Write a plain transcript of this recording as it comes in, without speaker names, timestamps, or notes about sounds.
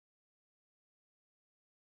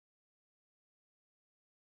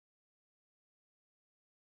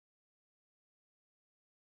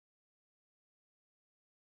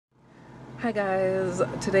Hi guys,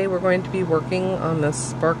 today we're going to be working on this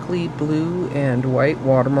sparkly blue and white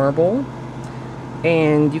water marble,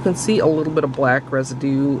 and you can see a little bit of black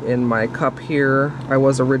residue in my cup here. I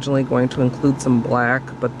was originally going to include some black,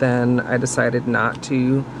 but then I decided not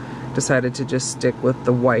to. Decided to just stick with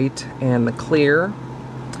the white and the clear.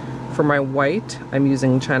 For my white, I'm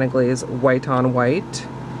using China Glaze White on White,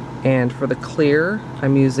 and for the clear,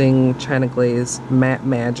 I'm using China Glaze Matte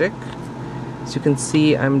Magic. As you can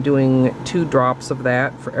see, I'm doing 2 drops of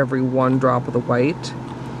that for every 1 drop of the white,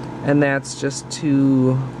 and that's just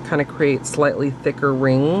to kind of create slightly thicker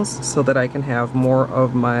rings so that I can have more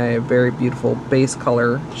of my very beautiful base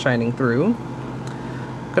color shining through.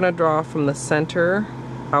 I'm gonna draw from the center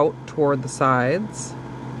out toward the sides,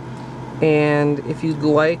 and if you'd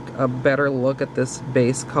like a better look at this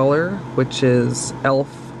base color, which is e.l.f.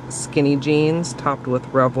 skinny jeans topped with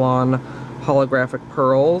Revlon Holographic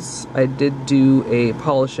Pearls, I did do a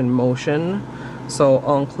polish in motion, so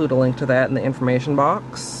I'll include a link to that in the information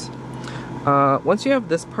box. Once you have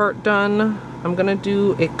this part done, I'm gonna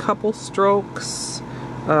do a couple strokes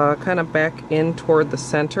kind of back in toward the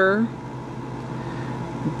center,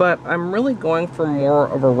 but I'm really going for more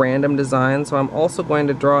of a random design, so I'm also going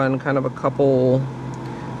to draw in kind of a couple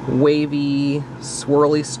wavy,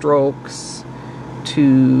 swirly strokes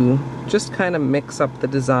to just kind of mix up the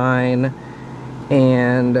design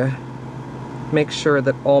and make sure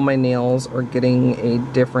that all my nails are getting a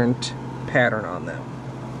different pattern on them.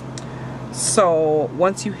 So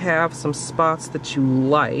once you have some spots that you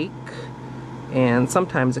like, and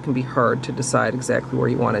sometimes it can be hard to decide exactly where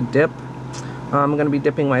you want to dip, I'm going to be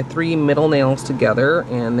dipping my 3 middle nails together,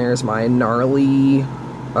 and there's my gnarly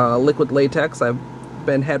liquid latex. I've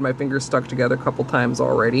had my fingers stuck together a couple times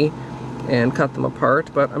already and cut them apart,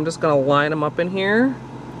 but I'm just going to line them up in here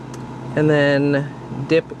and then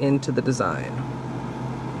dip into the design.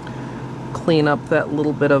 Clean up that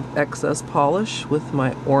little bit of excess polish with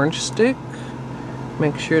my orange stick.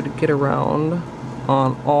 Make sure to get around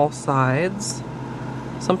on all sides.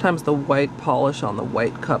 Sometimes the white polish on the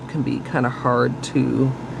white cup can be kind of hard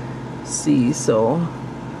to see, so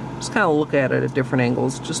just kind of look at it at different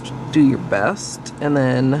angles. Just do your best, and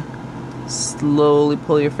then slowly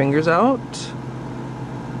pull your fingers out,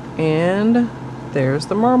 and there's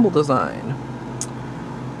the marble design.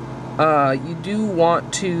 You do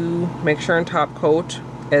want to make sure and top coat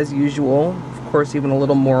as usual. Of course, even a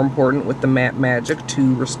little more important with the Matte Magic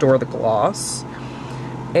to restore the gloss.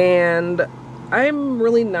 And I'm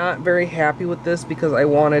really not very happy with this because I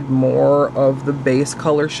wanted more of the base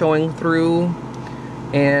color showing through,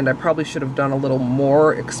 and I probably should have done a little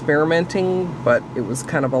more experimenting, but it was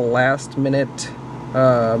kind of a last minute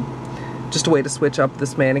just a way to switch up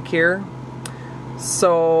this manicure.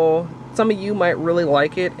 So some of you might really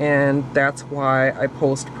like it, and that's why I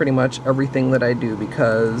post pretty much everything that I do,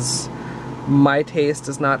 because my taste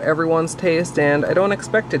is not everyone's taste and I don't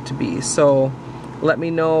expect it to be. So let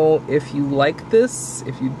me know if you like this,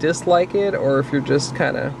 if you dislike it, or if you're just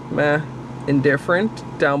kind of meh, indifferent,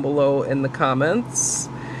 down below in the comments.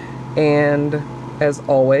 And as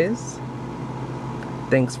always,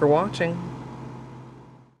 thanks for watching.